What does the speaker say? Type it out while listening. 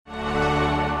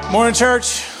Morning,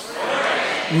 church.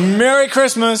 Merry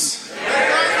Christmas.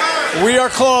 We are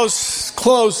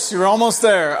close. You're almost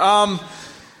there.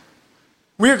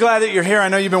 We are glad that you're here. I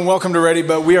know you've been welcomed already,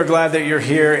 but we are glad that you're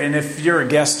here. And if you're a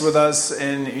guest with us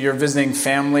and you're visiting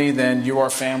family, then you are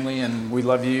family, and we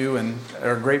love you and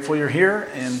are grateful you're here.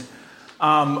 And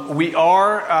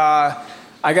I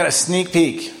got a sneak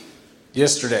peek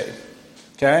yesterday.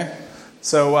 Okay?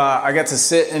 So I got to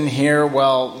sit in here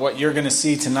while what you're going to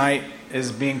see tonight is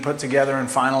being put together and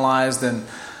finalized. And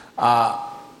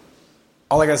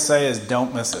all I got to say is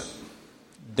don't miss it.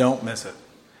 Don't miss it.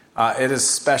 It is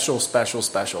special.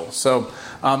 So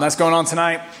that's going on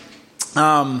tonight.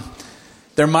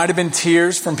 There might have been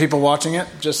tears from people watching it,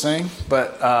 just saying,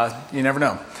 but you never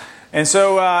know. And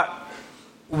so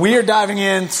we are diving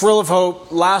in, Thrill of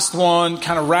Hope, last one,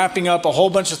 kind of wrapping up a whole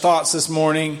bunch of thoughts this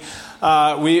morning.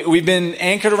 We've been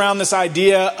anchored around this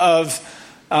idea of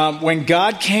when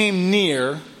God came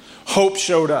near, hope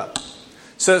showed up.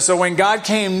 So when God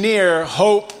came near,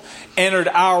 hope entered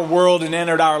our world and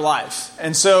entered our life.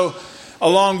 And so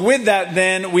along with that,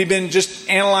 then, we've been just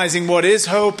analyzing what is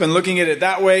hope and looking at it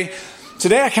that way.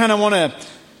 Today, I kind of want to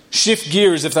shift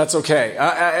gears, if that's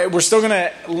okay. We're still going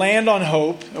to land on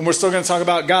hope, and we're still going to talk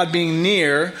about God being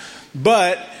near,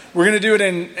 but we're going to do it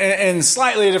in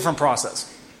slightly a different process.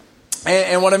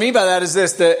 And what I mean by that is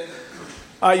this, that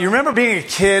you remember being a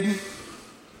kid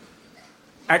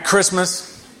at Christmas?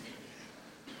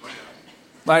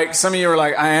 Like some of you are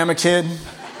like, I am a kid.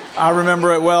 I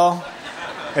remember it well.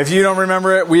 If you don't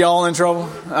remember it, we all in trouble.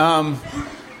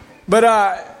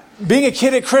 But being a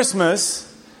kid at Christmas,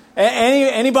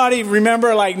 anybody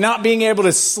remember like not being able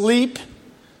to sleep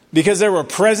because there were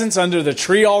presents under the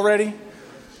tree already?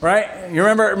 Right? You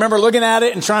remember looking at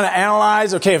it and trying to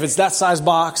analyze, okay, if it's that size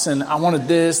box and I wanted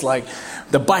this, like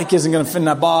the bike isn't going to fit in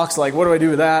that box, like what do I do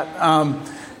with that?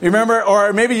 You remember,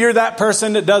 or maybe you're that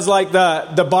person that does like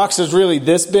the box is really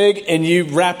this big and you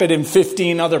wrap it in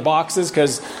 15 other boxes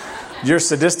because you're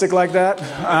sadistic like that.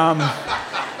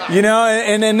 You know,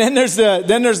 and then there's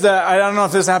the, I don't know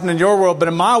if this happened in your world, but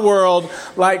in my world,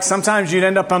 like sometimes you'd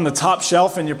end up on the top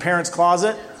shelf in your parents'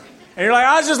 closet and you're like,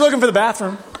 I was just looking for the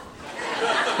bathroom.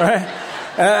 Right?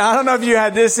 And I don't know if you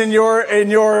had this in your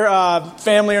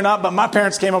family or not, but my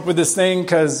parents came up with this thing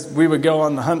because we would go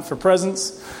on the hunt for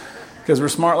presents. Because we're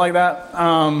smart like that.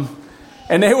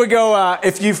 And they would go,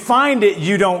 if you find it,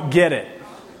 you don't get it.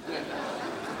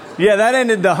 Yeah, that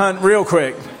ended the hunt real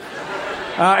quick.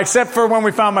 Except for when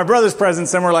we found my brother's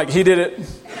presents and we're like, he did it.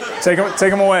 Take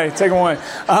him away.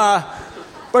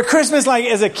 But Christmas, like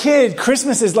as a kid,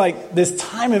 Christmas is like this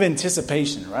time of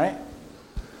anticipation, right?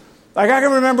 Like I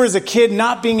can remember as a kid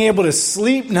not being able to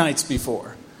sleep nights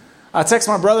before. I texted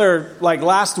my brother like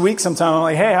last week sometime. I'm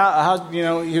like, hey, how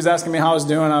he was asking me how I was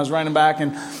doing. I was writing back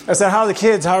and I said, how are the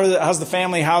kids? How's the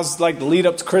family? How's like the lead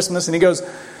up to Christmas? And he goes,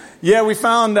 yeah, we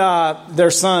found their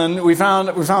son. We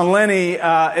found Lenny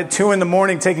at 2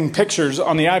 a.m. taking pictures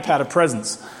on the iPad of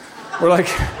presents. We're like,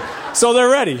 so they're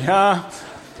ready.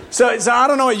 So I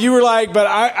don't know what you were like, but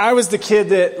I was the kid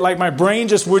that like my brain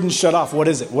just wouldn't shut off. What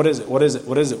is it?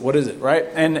 Right?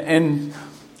 And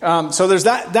so there's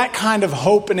that kind of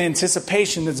hope and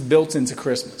anticipation that's built into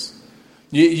Christmas.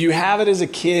 You have it as a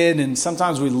kid, and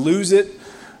sometimes we lose it.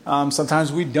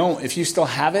 Sometimes we don't. If you still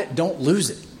have it, don't lose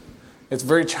it. It's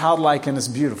very childlike and it's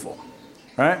beautiful,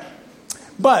 right?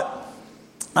 But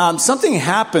something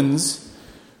happens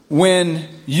when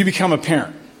you become a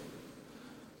parent.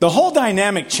 The whole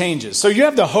dynamic changes. So you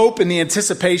have the hope and the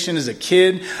anticipation as a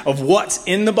kid of what's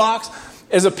in the box.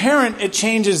 As a parent, it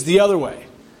changes the other way.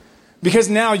 Because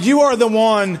now you are the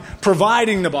one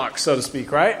providing the box, so to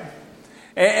speak, right?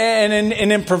 And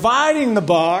in providing the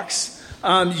box,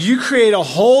 you create a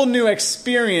whole new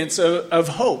experience of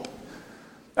hope.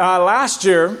 Last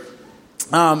year,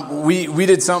 we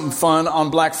did something fun on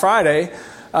Black Friday.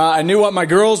 I knew what my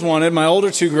girls wanted, my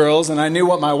older 2 girls, and I knew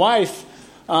what my wife,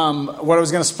 what I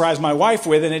was going to surprise my wife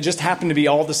with, and it just happened to be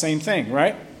all the same thing,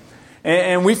 right?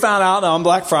 And we found out on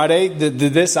Black Friday that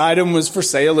this item was for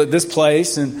sale at this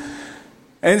place,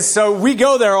 and so we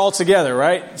go there all together,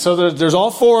 right? So there's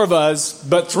all 4 of us,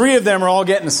 but 3 of them are all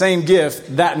getting the same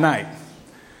gift that night.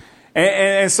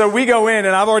 And so we go in,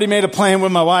 and I've already made a plan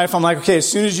with my wife. I'm like, okay, as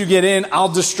soon as you get in, I'll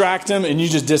distract him, and you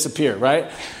just disappear, right?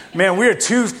 Man, we are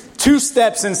two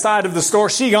steps inside of the store.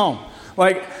 She gone.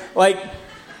 Like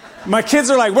my kids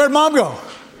are like, where'd mom go?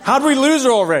 How'd we lose her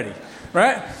already,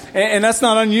 right? And that's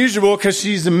not unusual because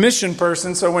she's a mission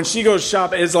person. So when she goes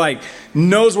shop, it's like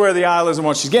knows where the aisle is and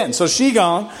what she's getting. So she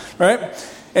gone, right?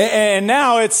 And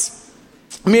now it's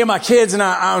me and my kids, and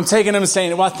I'm taking them and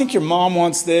saying, well, I think your mom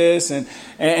wants this. And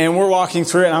we're walking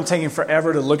through it, and I'm taking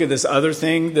forever to look at this other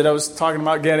thing that I was talking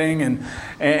about getting.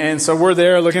 And so we're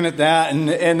there looking at that,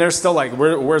 and they're still like,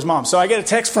 where's mom? So I get a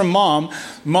text from mom.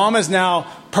 Mom has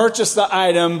now purchased the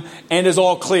item and is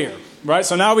all clear, right?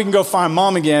 So now we can go find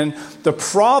mom again. The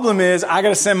problem is I got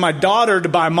to send my daughter to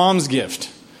buy mom's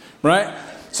gift, right?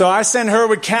 So I send her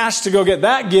with cash to go get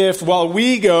that gift while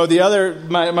we go,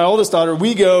 my oldest daughter,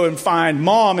 we go and find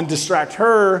mom and distract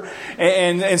her.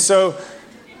 And so,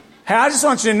 hey, I just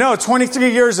want you to know,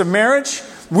 23 years of marriage,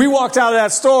 we walked out of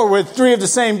that store with 3 of the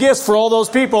same gifts for all those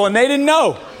people, and they didn't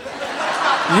know.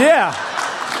 Yeah.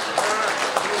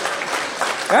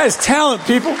 That is talent,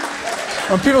 people.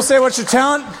 When people say, what's your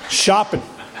talent? Shopping.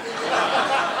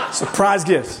 Surprise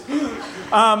gifts.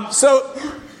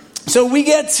 So we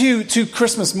get to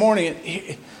Christmas morning.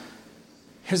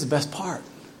 Here's the best part.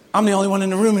 I'm the only one in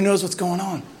the room who knows what's going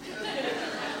on.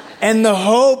 And the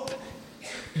hope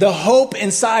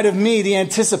inside of me, the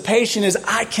anticipation is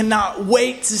I cannot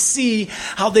wait to see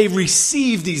how they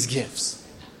receive these gifts.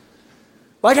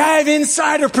 Like I have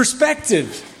insider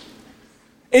perspective.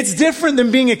 It's different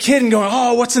than being a kid and going,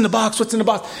 oh, what's in the box? What's in the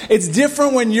box? It's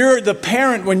different when you're the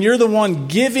parent, when you're the one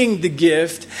giving the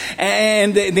gift,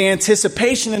 and the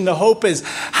anticipation and the hope is,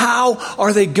 how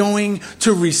are they going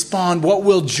to respond? What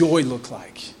will joy look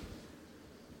like?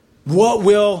 What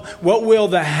will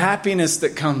the happiness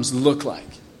that comes look like?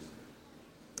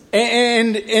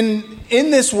 And in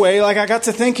this way, like I got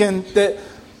to thinking that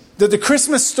the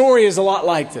Christmas story is a lot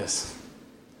like this.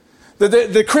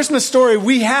 The Christmas story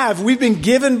we've been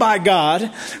given by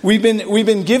God. We've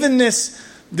been given this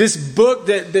book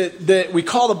that we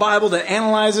call the Bible, that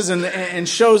analyzes and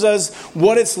shows us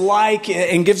what it's like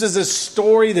and gives us this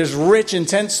story, this rich,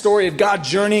 intense story of God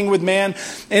journeying with man.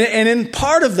 And in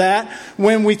part of that,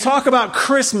 when we talk about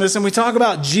Christmas and we talk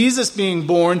about Jesus being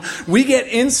born, we get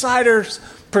insider's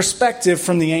perspective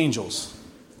from the angels.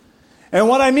 And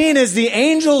what I mean is the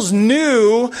angels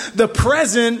knew the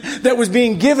present that was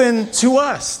being given to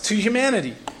us, to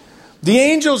humanity. The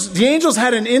angels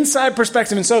had an inside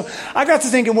perspective. And so I got to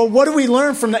thinking, well, what do we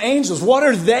learn from the angels? What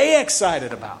are they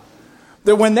excited about?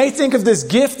 That when they think of this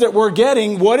gift that we're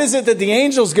getting, what is it that the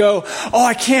angels go, oh,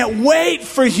 I can't wait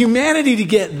for humanity to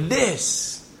get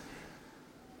this.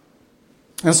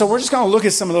 And so we're just going to look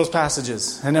at some of those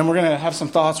passages. And then we're going to have some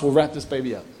thoughts. We'll wrap this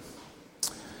baby up.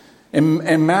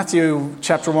 In Matthew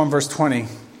chapter 1, verse 20,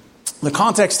 the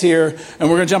context here, and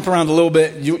we're going to jump around a little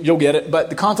bit, you'll get it, but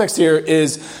the context here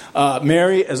is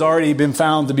Mary has already been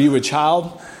found to be with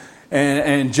child,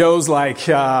 and Joe's like,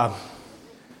 say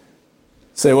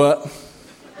what?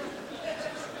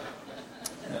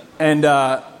 And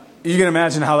you can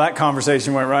imagine how that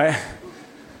conversation went, right?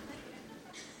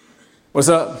 What's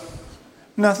up?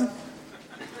 Nothing.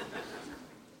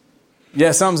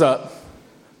 Yeah, something's up.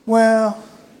 Well,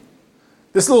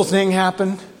 this little thing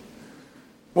happened.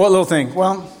 What little thing?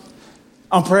 Well,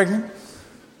 I'm pregnant.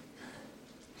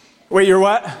 Wait, you're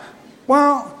what?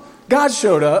 Well, God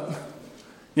showed up.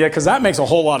 Yeah, because that makes a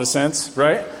whole lot of sense,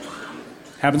 right?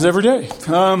 Happens every day.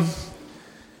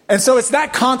 And so it's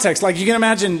that context. Like you can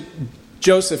imagine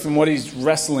Joseph and what he's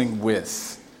wrestling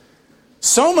with.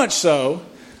 So much so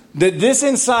that this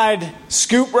inside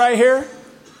scoop right here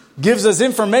gives us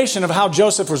information of how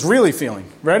Joseph was really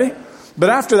feeling. Ready? But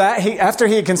after that, after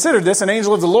he had considered this, an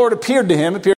angel of the Lord appeared to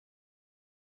him, and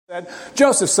said,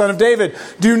 Joseph, son of David,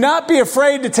 do not be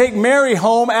afraid to take Mary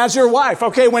home as your wife.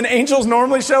 Okay, when angels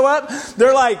normally show up,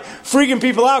 they're like freaking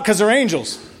people out because they're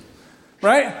angels,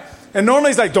 right? And normally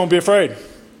he's like, don't be afraid.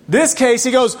 This case,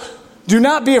 he goes, do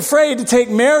not be afraid to take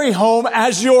Mary home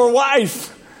as your wife.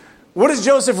 What is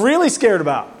Joseph really scared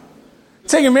about?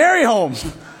 Taking Mary home.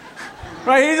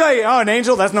 Right? He's like, oh, an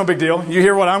angel? That's no big deal. You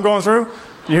hear what I'm going through?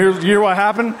 You hear what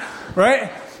happened?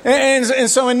 Right? And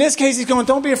so in this case, he's going,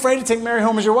 don't be afraid to take Mary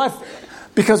home as your wife.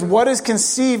 Because what is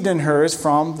conceived in her is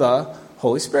from the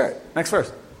Holy Spirit. Next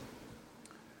verse.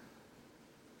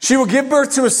 She will give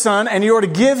birth to a son, and you are to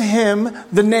give him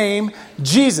the name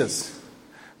Jesus.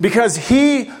 Because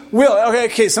he will.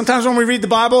 Okay, sometimes when we read the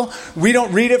Bible, we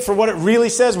don't read it for what it really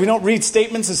says. We don't read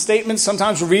statements as statements.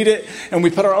 Sometimes we read it and we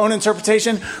put our own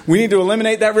interpretation. We need to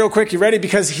eliminate that real quick. You ready?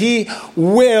 Because he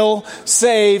will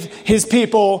save his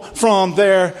people from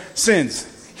their sins.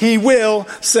 He will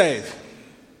save.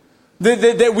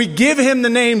 That we give him the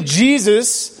name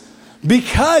Jesus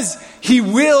because he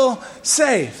will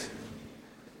save.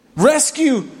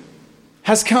 Rescue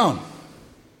has come.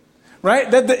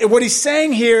 Right? What he's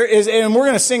saying here is, and we're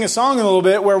going to sing a song in a little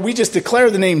bit where we just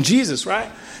declare the name Jesus, right?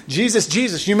 Jesus,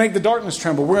 Jesus, you make the darkness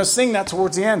tremble. We're going to sing that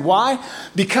towards the end. Why?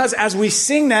 Because as we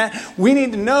sing that, we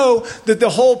need to know that the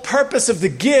whole purpose of the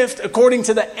gift, according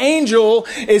to the angel,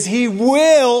 is he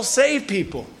will save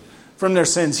people from their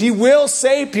sins. He will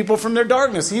save people from their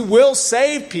darkness. He will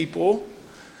save people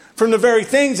from the very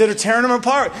things that are tearing them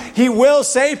apart. He will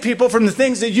save people from the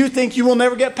things that you think you will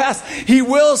never get past. He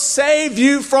will save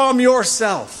you from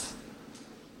yourself.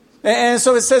 And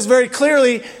so it says very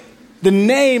clearly, the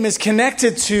name is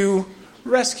connected to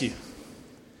rescue.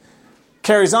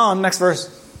 Carries on, next verse.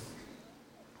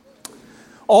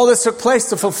 All this took place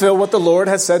to fulfill what the Lord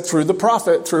had said through the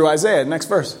prophet, through Isaiah. Next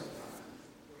verse.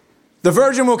 The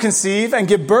virgin will conceive and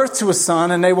give birth to a son,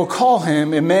 and they will call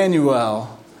him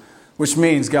Emmanuel, which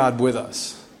means God with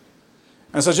us.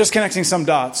 And so just connecting some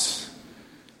dots,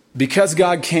 because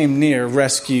God came near,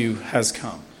 rescue has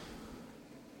come.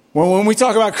 Well, when we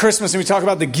talk about Christmas and we talk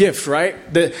about the gift,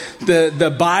 right? The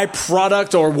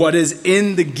byproduct or what is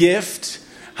in the gift,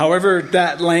 however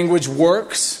that language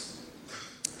works,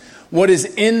 what is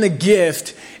in the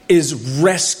gift is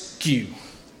rescue.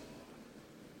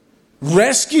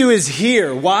 Rescue is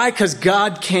here. Why? Because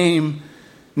God came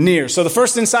near. So the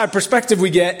first inside perspective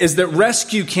we get is that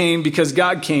rescue came because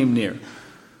God came near.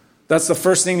 That's the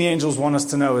first thing the angels want us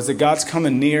to know, is that God's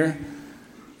coming near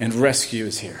and rescue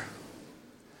is here.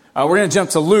 We're going to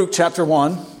jump to Luke chapter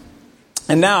 1.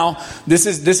 And now this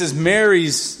is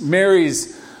Mary's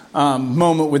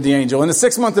moment with the angel. In the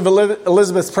 6th month of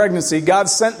Elizabeth's pregnancy, God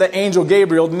sent the angel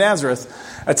Gabriel to Nazareth,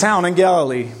 a town in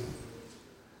Galilee,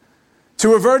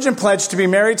 to a virgin pledged to be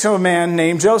married to a man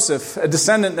named Joseph, a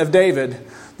descendant of David.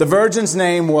 The virgin's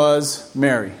name was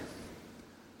Mary.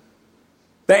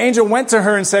 The angel went to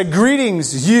her and said,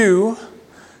 "Greetings, you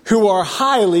who are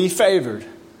highly favored.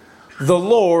 The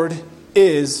Lord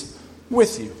is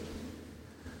with you."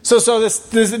 So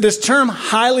this term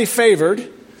highly favored,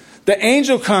 the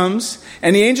angel comes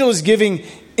and the angel is giving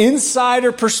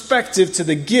insider perspective to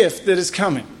the gift that is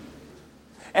coming.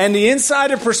 And the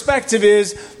insider perspective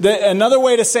is that another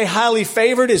way to say highly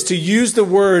favored is to use the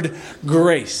word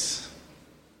grace.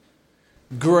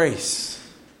 Grace.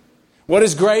 What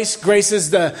is grace? Grace is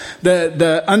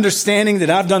the understanding that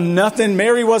I've done nothing.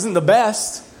 Mary wasn't the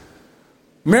best.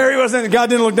 God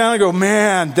didn't look down and go,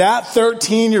 "Man, that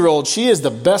 13-year-old, she is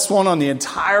the best one on the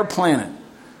entire planet."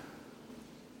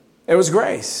 It was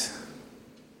grace.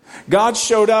 God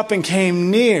showed up and came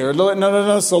near.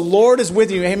 No. So the Lord is with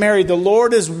you. Hey, Mary, the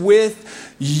Lord is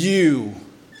with you.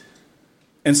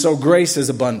 And so grace is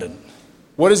abundant.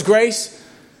 What is grace?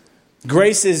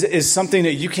 Grace is something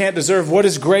that you can't deserve. What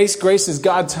is grace? Grace is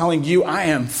God telling you, "I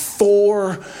am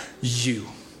for you."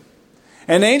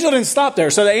 And the angel didn't stop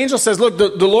there. So the angel says, look,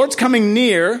 the Lord's coming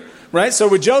near, right? So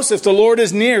with Joseph, the Lord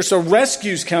is near. So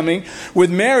rescue's coming.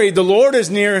 With Mary, the Lord is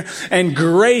near and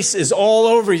grace is all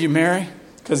over you, Mary.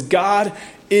 Because God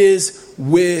is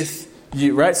with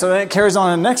you, right? So then it carries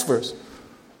on in the next verse.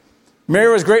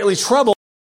 Mary was greatly troubled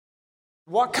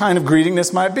what kind of greeting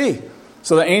this might be.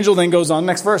 So the angel then goes on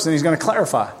next verse and he's going to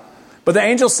clarify. But the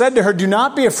angel said to her, "Do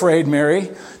not be afraid,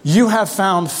 Mary. You have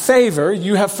found favor.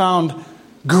 You have found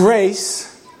grace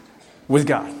with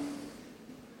God."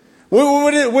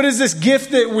 What is this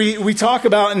gift that we talk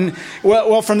about? And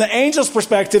well, from the angel's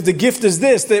perspective, the gift is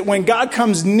this, that when God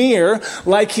comes near,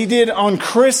 like he did on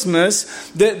Christmas,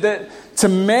 that to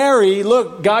Mary,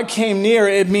 look, God came near,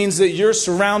 it means that you're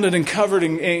surrounded and covered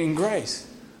in grace.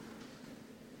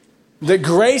 That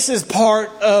grace is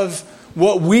part of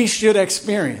what we should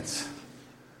experience.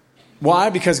 Why?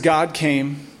 Because God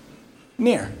came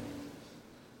near.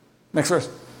 Next verse.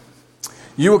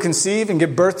 You will conceive and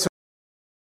give birth to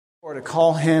or to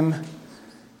call him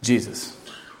Jesus.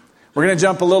 We're going to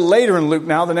jump a little later in Luke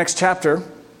now, the next chapter.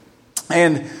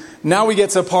 And now we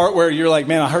get to a part where you're like,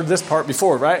 man, I heard this part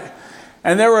before, right?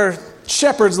 And there were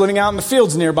shepherds living out in the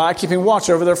fields nearby, keeping watch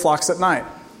over their flocks at night.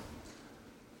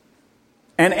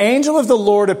 An angel of the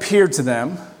Lord appeared to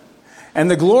them, and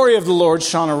the glory of the Lord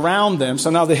shone around them. So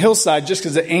now the hillside, just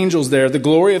because the angel's there, the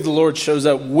glory of the Lord shows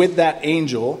up with that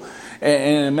angel,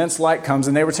 and an immense light comes,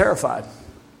 and they were terrified.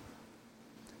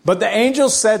 But the angel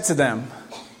said to them,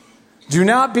 "Do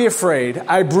not be afraid.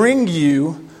 I bring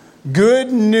you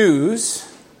good news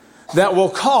that will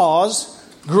cause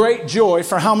great joy."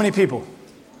 For how many people?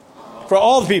 For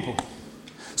all the people.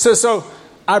 So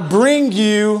I bring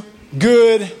you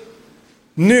good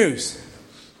news.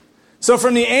 So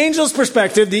from the angel's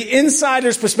perspective, the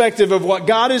insider's perspective of what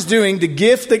God is doing, the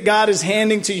gift that God is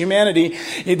handing to humanity,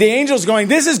 the angel's going,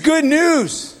 this is good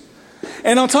news.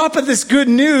 And on top of this good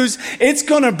news, it's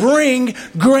going to bring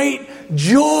great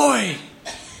joy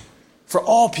for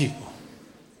all people.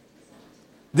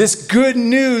 This good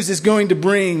news is going to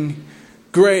bring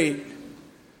great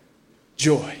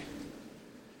joy.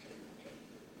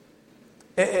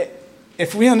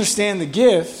 If we understand the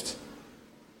gift,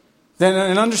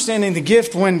 then in understanding the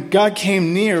gift, when God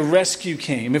came near, rescue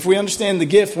came. If we understand the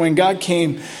gift, when God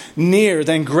came near,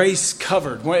 then grace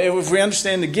covered. If we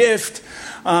understand the gift,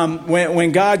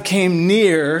 when God came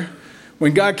near,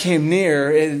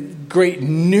 great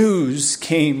news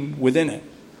came within it.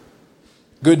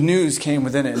 Good news came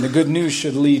within it, and the good news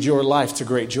should lead your life to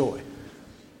great joy.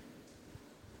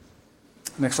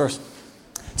 Next verse.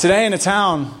 Today in the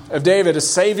town of David, a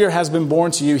Savior has been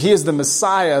born to you. He is the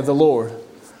Messiah, the Lord.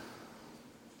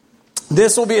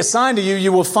 This will be a sign to you.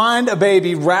 You will find a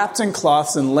baby wrapped in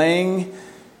cloths and laying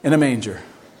in a manger.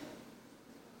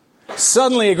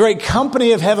 Suddenly a great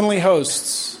company of the heavenly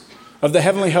host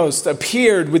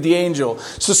appeared with the angel.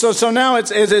 So now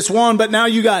it's one, but now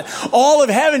you got all of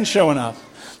heaven showing up.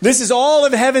 This is all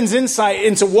of heaven's insight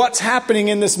into what's happening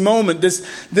in this moment,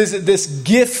 this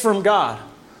gift from God.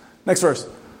 Next verse.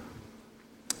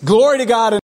 Glory to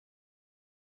God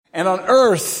and on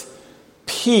earth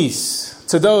peace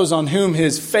to those on whom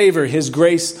his favor, his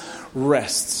grace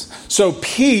rests. So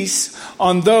peace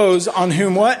on those on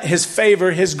whom what? His favor,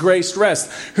 his grace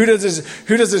rests. Who does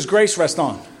his grace rest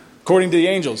on? According to the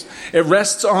angels. It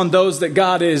rests on those that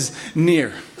God is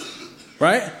near.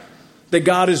 Right? That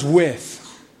God is with.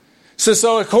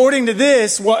 So according to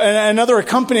this, another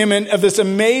accompaniment of this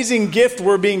amazing gift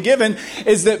we're being given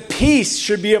is that peace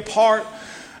should be a part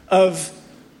of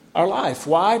our life.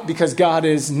 Why? Because God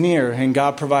is near and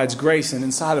God provides grace. And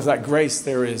inside of that grace,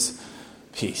 there is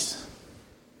peace.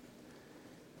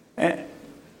 And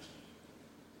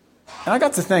I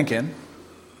got to thinking,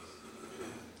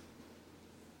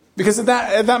 because at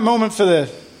that moment for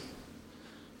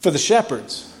the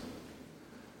shepherds,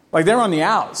 like they're on the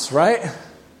outs, right?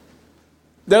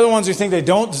 They're the ones who think they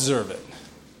don't deserve it.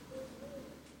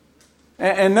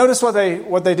 And notice what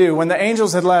they do. When the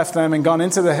angels had left them and gone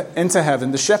into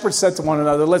heaven, the shepherds said to one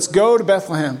another, let's go to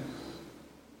Bethlehem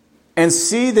and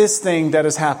see this thing that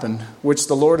has happened, which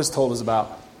the Lord has told us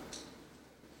about.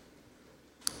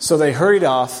 So they hurried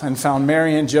off and found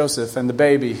Mary and Joseph and the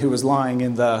baby who was lying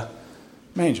in the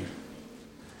manger.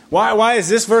 Why is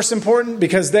this verse important?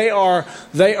 Because they are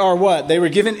what? They were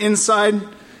given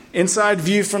inside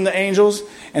view from the angels,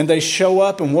 and they show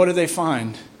up, and what do they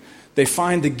find? They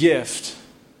find the gift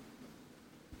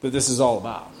that this is all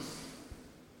about.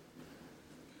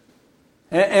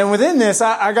 And within this,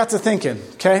 I got to thinking,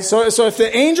 okay? So if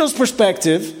the angel's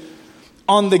perspective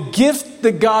on the gift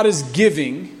that God is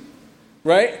giving,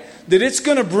 right, that it's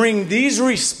going to bring these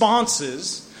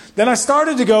responses, then I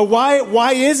started to go,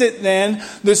 why is it then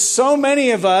that so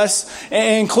many of us,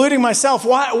 including myself,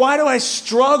 why do I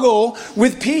struggle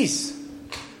with peace?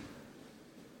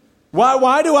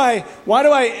 Why do I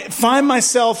find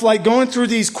myself like going through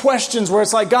these questions where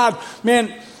it's like, God,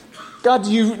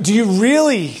 do you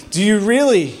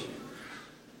really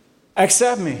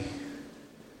accept me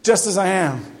just as I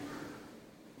am?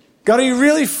 God, are you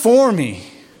really for me?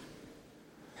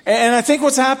 And I think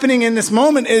what's happening in this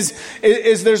moment is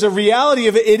there's a reality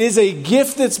of it. It is a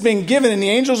gift that's been given, and the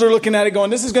angels are looking at it going,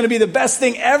 this is going to be the best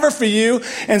thing ever for you.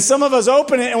 And some of us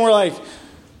open it and we're like,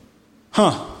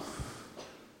 I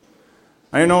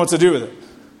don't know what to do with it.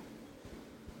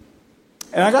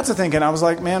 And I got to thinking, I was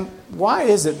like, man, why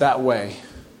is it that way?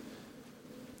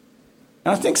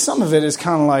 And I think some of it is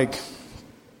kind of like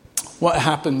what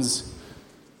happens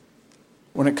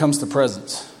when it comes to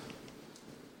presents.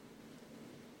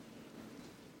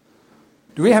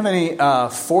 Do we have any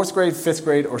 4th grade, 5th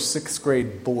grade, or 6th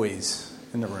grade boys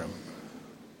in the room?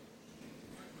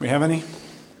 We have any?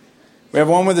 We have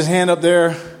one with his hand up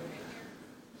there.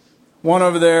 One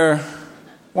over there.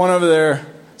 One over there.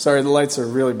 Sorry, the lights are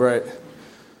really bright.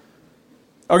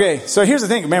 Okay, so here's the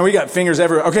thing. Man, we got fingers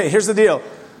everywhere. Okay, here's the deal.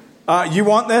 You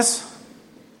want this?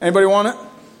 Anybody want it?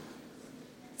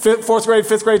 4th grade,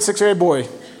 5th grade, 6th grade boy.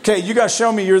 Okay, you guys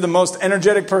show me you're the most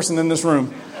energetic person in this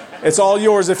room. It's all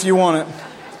yours if you want it.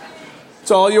 It's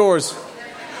all yours.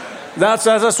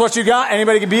 That's what you got?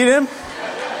 Anybody can beat him?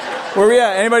 Where we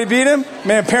at? Anybody beat him?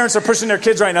 Man, parents are pushing their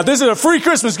kids right now. This is a free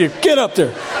Christmas gift. Get up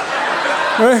there.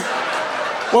 Right?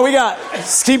 What we got?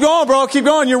 Just keep going, bro. Keep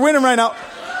going. You're winning right now.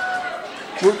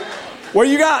 What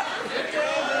you got?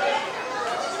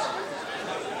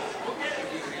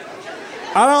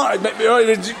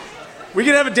 We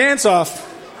could have a dance off.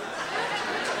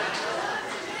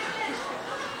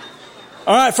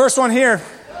 All right, first one here.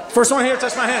 Touch my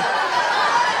hand.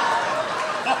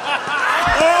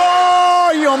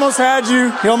 Oh, he almost had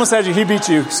you. He beat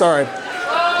you. Sorry.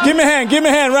 Give me a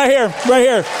hand right here.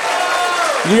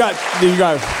 You got.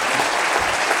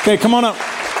 Okay, come on up.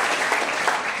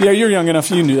 Yeah, you're young enough.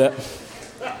 You can do that.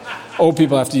 Old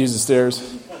people have to use the stairs.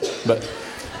 But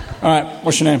all right,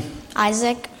 what's your name?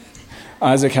 Isaac.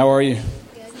 Isaac, how are you?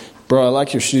 Good. Bro, I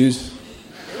like your shoes.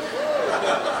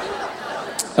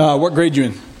 What grade you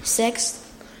in? 6th.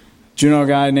 Do you know a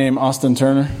guy named Austin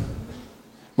Turner?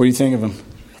 What do you think of him?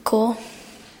 Cool.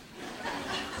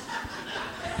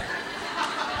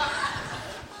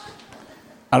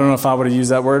 I don't know if I would have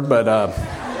used that word, but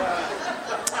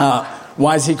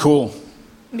why is he cool?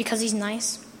 Because he's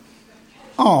nice.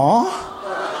 Aw.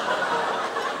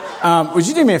 Would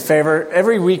you do me a favor?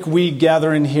 Every week we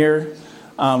gather in here.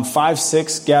 5,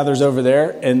 6 gathers over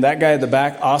there, and that guy at the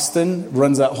back, Austin,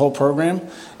 runs that whole program.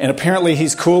 And apparently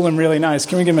he's cool and really nice.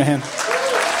 Can we give him a hand?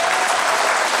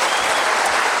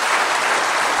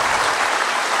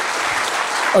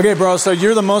 Okay, bro, so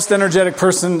you're the most energetic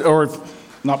person, or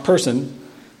not person,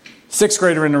 6th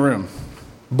grader in the room.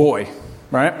 Boy,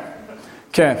 right?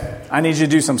 Okay, I need you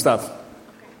to do some stuff.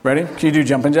 Ready? Can you do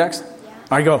jumping jacks? Yeah.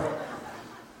 All right, go.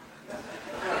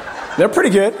 They're pretty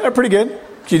good. Can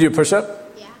you do a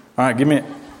push-up? Yeah. All right, give me it.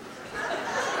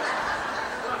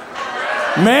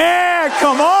 Man,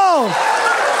 come on.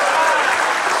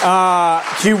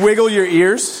 Can you wiggle your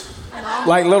ears? No.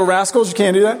 Like little rascals? You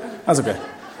can't do that? That's okay.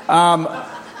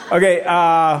 Okay,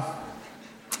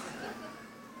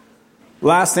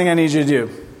 last thing I need you to do.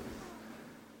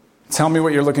 Tell me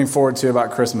what you're looking forward to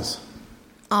about Christmas.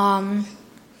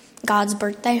 God's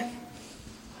birthday.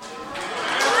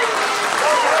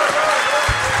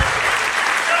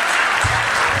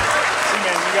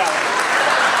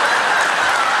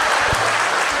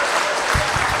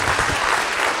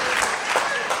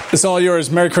 It's all yours.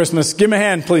 Merry Christmas. Give him a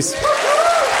hand, please.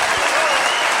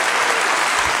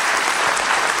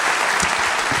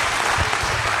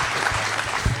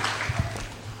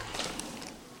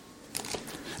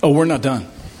 Oh, we're not done.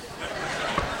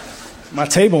 My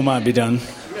table might be done.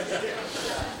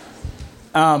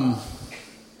 I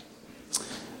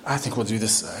think we'll do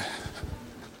this side.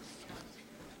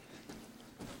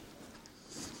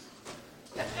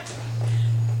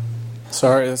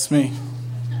 Sorry, that's me.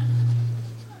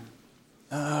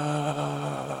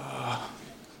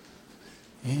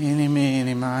 Eeny,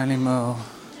 meeny, miny, mo.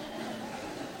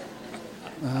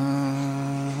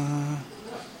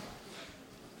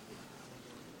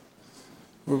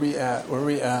 Where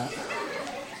we at?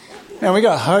 Man, we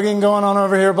got hugging going on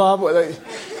over here, Bob. What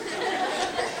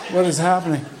is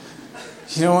happening?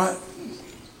 You know what?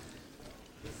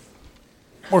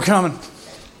 We're coming.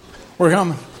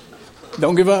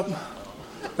 Don't give up.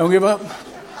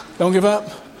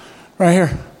 Right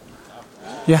here.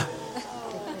 Yeah.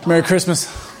 Merry Christmas.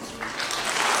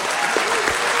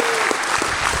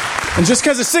 And just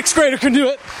because a 6th grader can do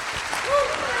it.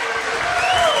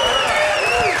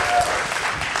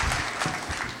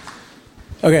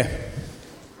 Okay.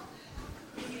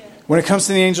 When it comes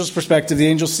to the angel's perspective, the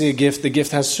angels see a gift. The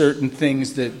gift has certain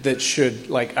things that should,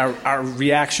 like our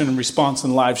reaction and response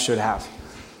in life should have.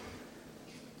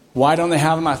 Why don't they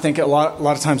have them? I think a lot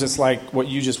of times it's like what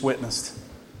you just witnessed.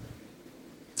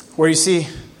 Where you see,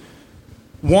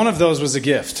 one of those was a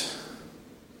gift.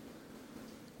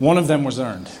 One of them was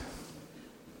earned.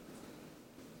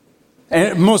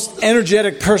 And most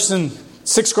energetic person,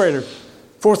 6th grader,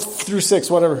 4th through 6th,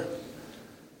 whatever,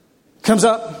 comes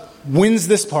up, wins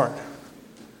this part.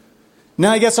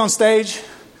 Now he gets on stage,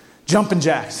 jumping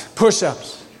jacks,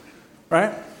 push-ups,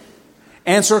 right?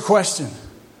 Answer a question.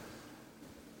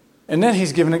 And then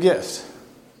he's given a gift.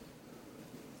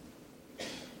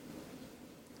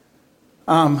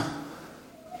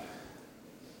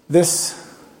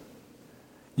 This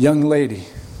young lady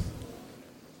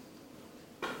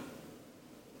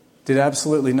did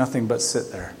absolutely nothing but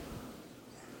sit there.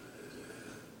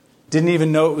 Didn't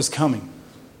even know it was coming.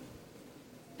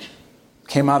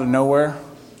 Came out of nowhere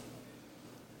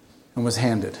and was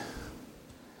handed.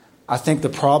 I think the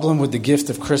problem with the gift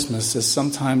of Christmas is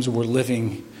sometimes we're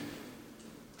living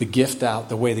the gift out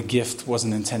the way the gift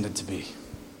wasn't intended to be.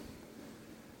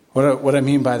 What I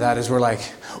mean by that is we're like,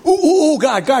 ooh,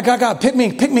 God, pick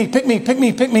me.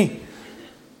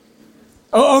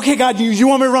 Oh, okay, God, you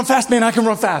want me to run fast? Man, I can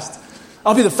run fast.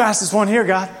 I'll be the fastest one here,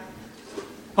 God.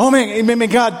 Oh, man,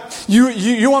 God,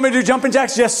 you want me to do jumping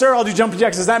jacks? Yes, sir, I'll do jumping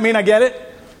jacks. Does that mean I get it?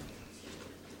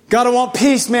 God, I want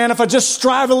peace, man. If I just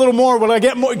strive a little more, will I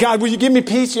get more? God, will you give me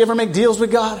peace? You ever make deals with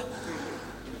God?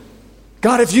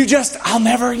 God, if you just, I'll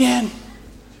never again.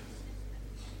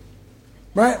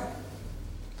 Right?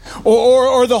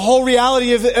 Or the whole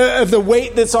reality of the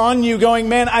weight that's on you going,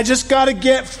 man, I just got to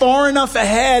get far enough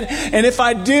ahead. And if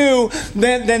I do,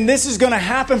 then this is going to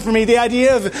happen for me. The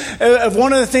idea of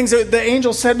one of the things that the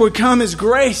angel said would come is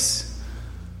grace.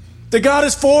 That God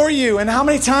is for you. And how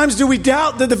many times do we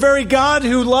doubt that the very God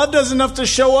who loved us enough to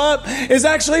show up is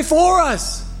actually for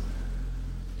us?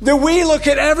 That we look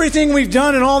at everything we've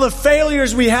done and all the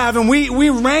failures we have and we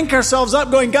rank ourselves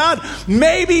up going, God,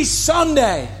 maybe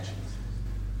someday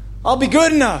I'll be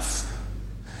good enough.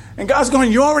 And God's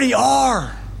going, you already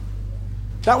are.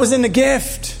 That was in the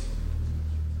gift.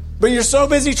 But you're so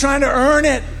busy trying to earn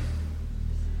it.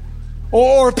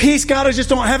 Or peace, God, I just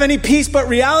don't have any peace. But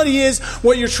reality is,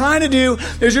 what you're trying to do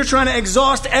is you're trying to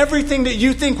exhaust everything that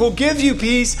you think will give you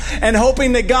peace and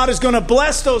hoping that God is going to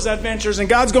bless those adventures. And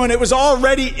God's going, it was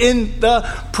already in the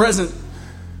present.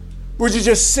 Would you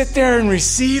just sit there and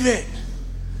receive it?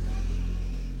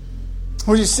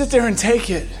 Would you sit there and take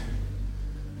it?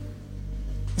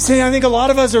 See, I think a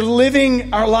lot of us are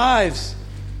living our lives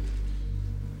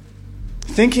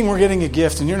thinking we're getting a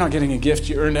gift, and you're not getting a gift.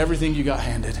 You earned everything you got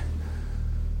handed.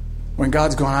 When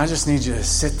God's going, I just need you to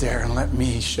sit there and let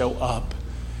me show up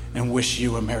and wish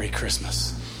you a Merry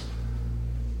Christmas.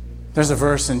 There's a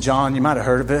verse in John, you might have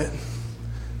heard of it.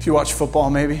 If you watch football,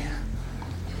 maybe.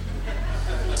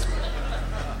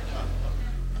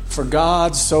 For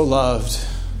God so loved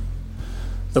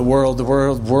the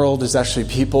world is actually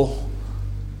people,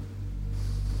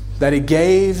 that He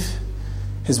gave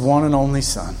His one and only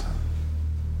Son.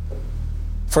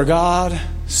 For God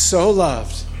so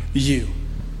loved you.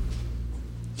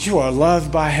 You are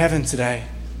loved by heaven today.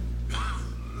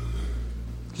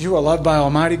 You are loved by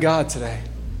Almighty God today.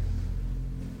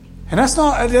 And that's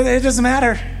not, it doesn't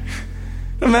matter.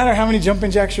 It doesn't matter how many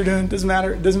jumping jacks you're doing. It doesn't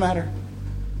matter.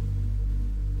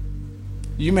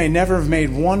 You may never have made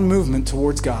one movement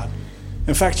towards God.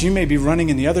 In fact, you may be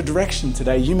running in the other direction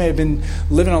today. You may have been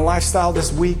living a lifestyle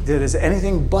this week that is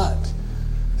anything but.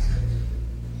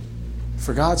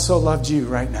 For God so loved you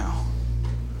right now.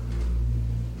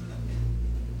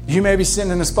 You may be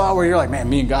sitting in a spot where you're like, man,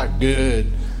 me and God good.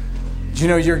 You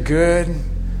know you're good,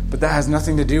 but that has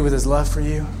nothing to do with His love for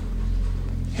you.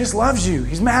 He just loves you.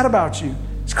 He's mad about you.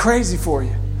 He's crazy for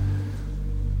you.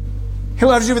 He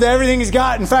loves you with everything He's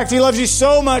got. In fact, He loves you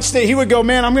so much that He would go,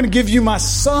 man, I'm going to give you my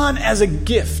Son as a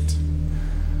gift.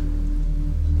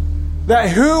 That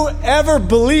whoever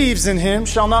believes in Him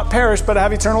shall not perish but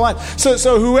have eternal life.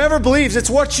 So whoever believes, it's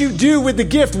what you do with the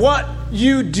gift. What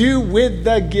you do with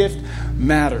the gift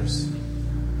matters.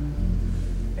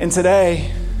 And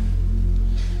today,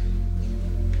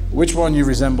 which one you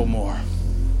resemble more?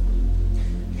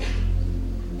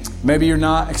 Maybe you're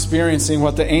not experiencing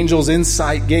what the angel's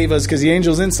insight gave us, because the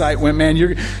angel's insight went, man,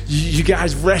 you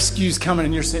guys, rescue's coming,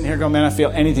 and you're sitting here going, man, I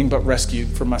feel anything but rescued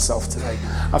from myself today.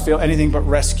 I feel anything but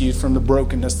rescued from the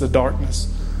brokenness, the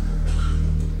darkness.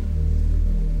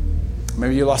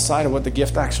 Maybe you lost sight of what the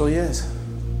gift actually is.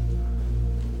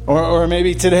 Or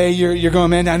maybe today you're going,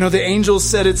 man, I know the angel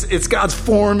said it's God's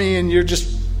for me, and you're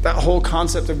just, that whole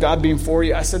concept of God being for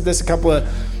you. I said this a couple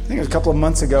of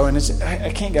months ago, and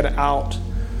I can't get it out.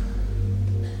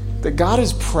 That God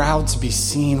is proud to be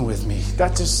seen with me.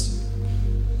 That just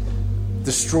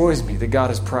destroys me, that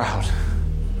God is proud.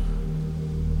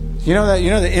 You know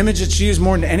the image that's used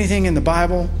more than anything in the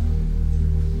Bible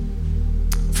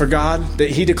for God,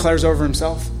 that He declares over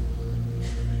Himself?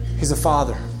 He's a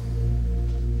father.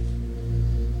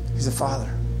 He's a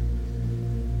father.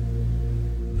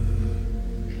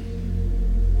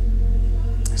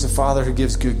 He's a father who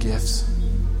gives good gifts.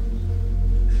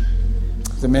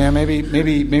 The man, maybe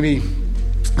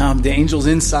the angel's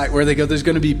insight where they go, there's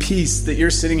going to be peace, that you're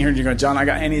sitting here and you're going, John, I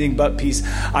got anything but peace.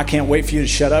 I can't wait for you to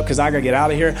shut up because I got to get out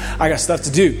of here. I got stuff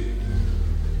to do.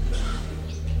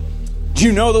 Do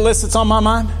you know the list that's on my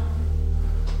mind?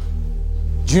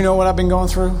 Do you know what I've been going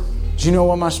through? Do you know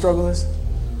what my struggle is?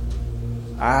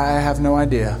 I have no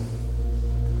idea.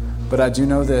 But I do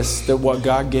know this, that what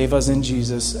God gave us in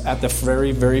Jesus at the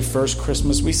very, very first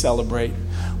Christmas we celebrate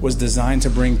was designed to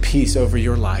bring peace over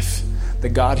your life. The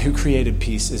God who created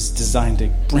peace is designed to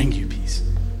bring you peace.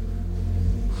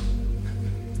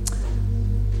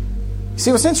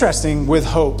 See, what's interesting with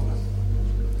hope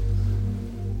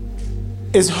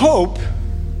is hope,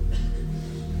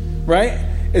 right,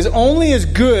 is only as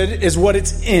good as what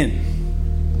it's in.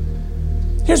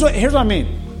 Here's what I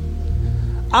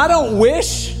mean. I don't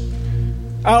wish,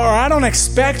 or I don't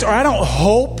expect, or I don't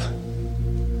hope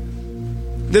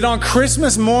that on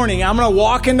Christmas morning I'm going to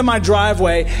walk into my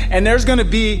driveway and there's going to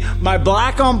be my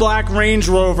black on black Range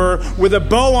Rover with a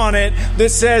bow on it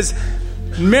that says,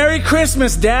 Merry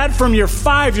Christmas, Dad, from your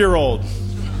 5-year-old.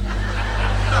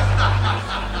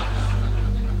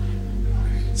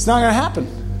 It's not going to happen.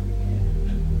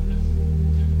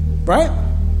 Right?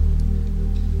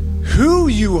 Who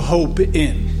you hope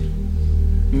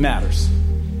in matters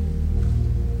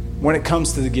when it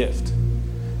comes to the gift.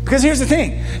 Because here's the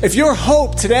thing. If your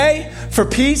hope today for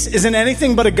peace isn't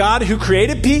anything but a God who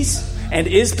created peace and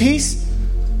is peace,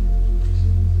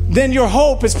 then your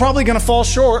hope is probably going to fall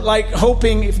short, like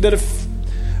hoping that a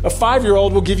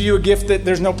 5-year-old will give you a gift that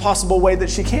there's no possible way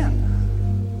that she can.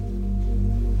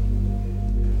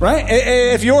 Right?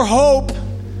 If your hope,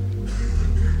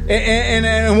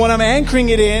 and what I'm anchoring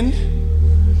it in,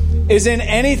 is in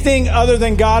anything other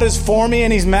than God is for me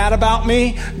and he's mad about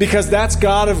me because that's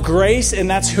God of grace and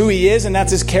that's who he is and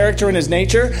that's his character and his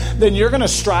nature, then you're going to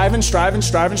strive and strive and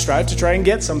strive and strive to try and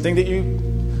get something that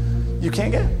you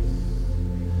can't get.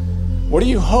 What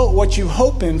you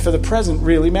hope in for the present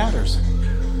really matters.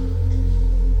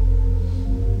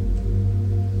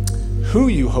 Who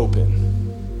you hope in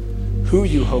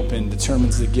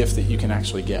determines the gift that you can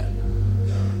actually get.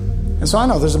 And so I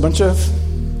know there's a bunch of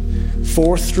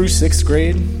 4th through 6th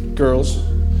grade girls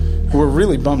who are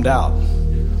really bummed out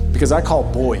because I call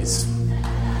boys.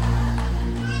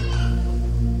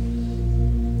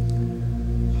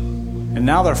 And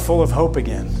now they're full of hope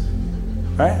again,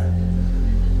 right?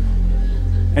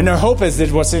 And their hope is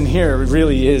that what's in here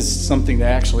really is something they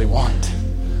actually want.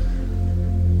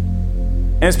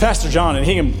 And it's Pastor John, and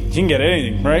he can get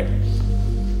anything, right?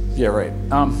 Yeah, right.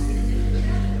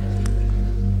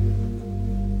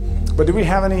 But do we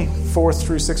have any 4th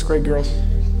through 6th grade girls?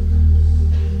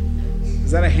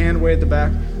 Is that a hand way at the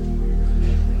back?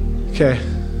 Okay.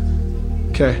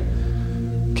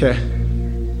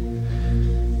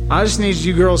 I just need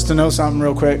you girls to know something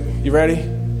real quick. You ready?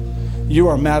 You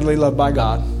are madly loved by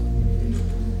God.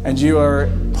 And you are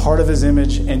part of his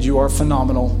image, and you are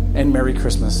phenomenal, and Merry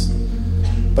Christmas.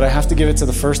 But I have to give it to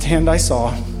the first hand I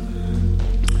saw.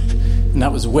 And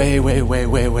that was way, way, way,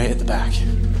 way, way at the back.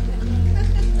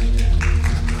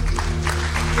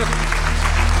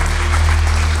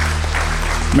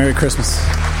 Merry Christmas.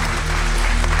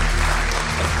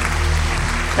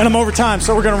 And I'm over time,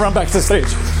 so we're going to run back to the stage.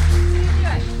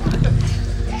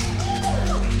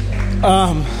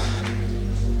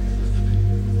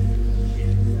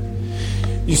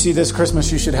 You see, this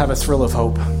Christmas, you should have a thrill of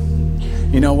hope.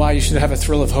 You know why you should have a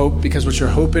thrill of hope? Because what you're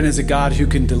hoping is a God who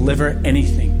can deliver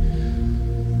anything.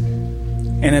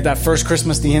 And at that first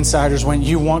Christmas, the insiders went,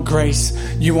 you want grace.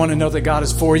 You want to know that God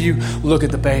is for you? Look at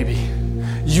the baby.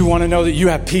 You want to know that you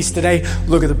have peace today?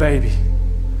 Look at the baby.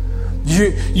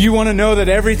 You want to know that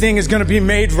everything is going to be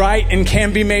made right and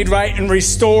can be made right and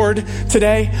restored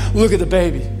today? Look at the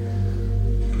baby.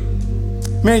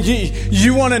 Man,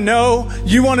 you want to know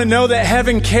that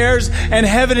heaven cares and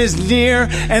heaven is near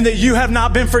and that you have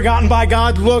not been forgotten by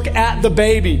God? Look at the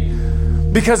baby.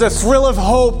 Because a thrill of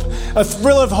hope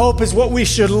is what we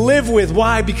should live with.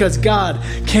 Why? Because God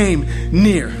came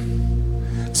near.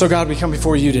 So God, we come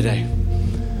before you today.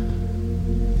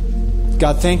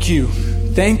 God, thank you.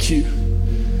 Thank you.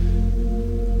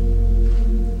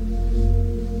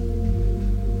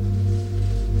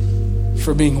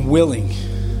 For being willing.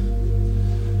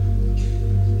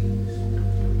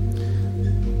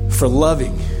 For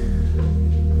loving.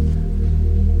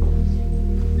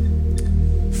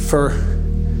 For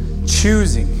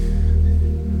choosing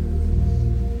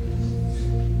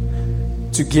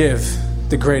to give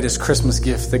the greatest Christmas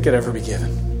gift that could ever be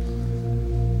given.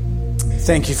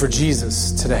 Thank you for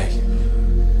Jesus today.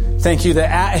 Thank you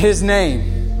that at his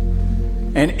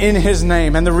name and in his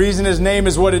name, and the reason his name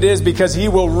is what it is, because he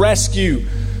will rescue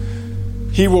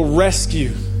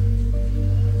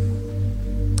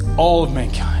all of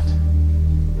mankind.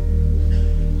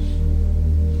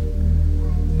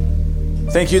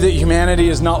 Thank you that humanity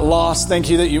is not lost. Thank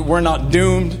you that we're not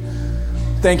doomed.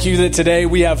 Thank you that today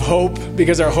we have hope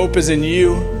because our hope is in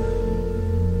you.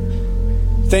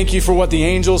 Thank you for what the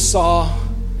angels saw.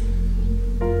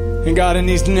 And God, in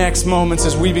these next moments,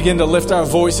 as we begin to lift our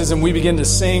voices and we begin to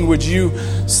sing, would you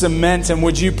cement and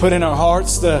would you put in our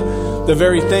hearts the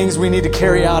very things we need to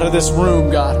carry out of this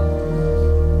room, God?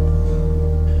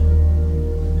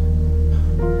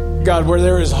 God, where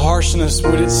there is harshness,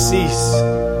 would it cease?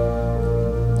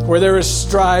 Where there is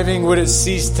striving, would it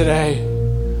cease today?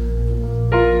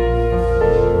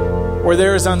 Where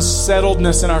there is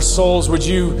unsettledness in our souls, would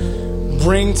you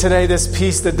bring today this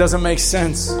peace that doesn't make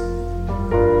sense,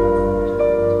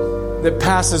 that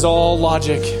passes all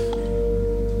logic?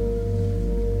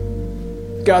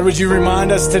 God, would you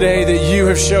remind us today that you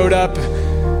have showed up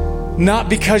not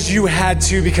because you had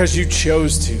to, because you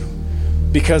chose to,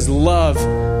 because love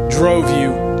drove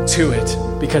you to it,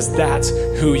 because that's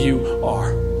who you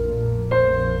are.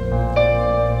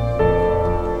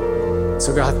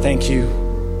 So God, thank you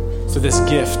for this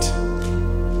gift.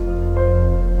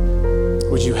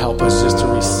 Would you help us just to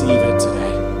receive it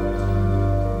today?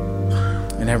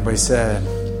 And everybody said,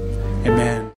 amen.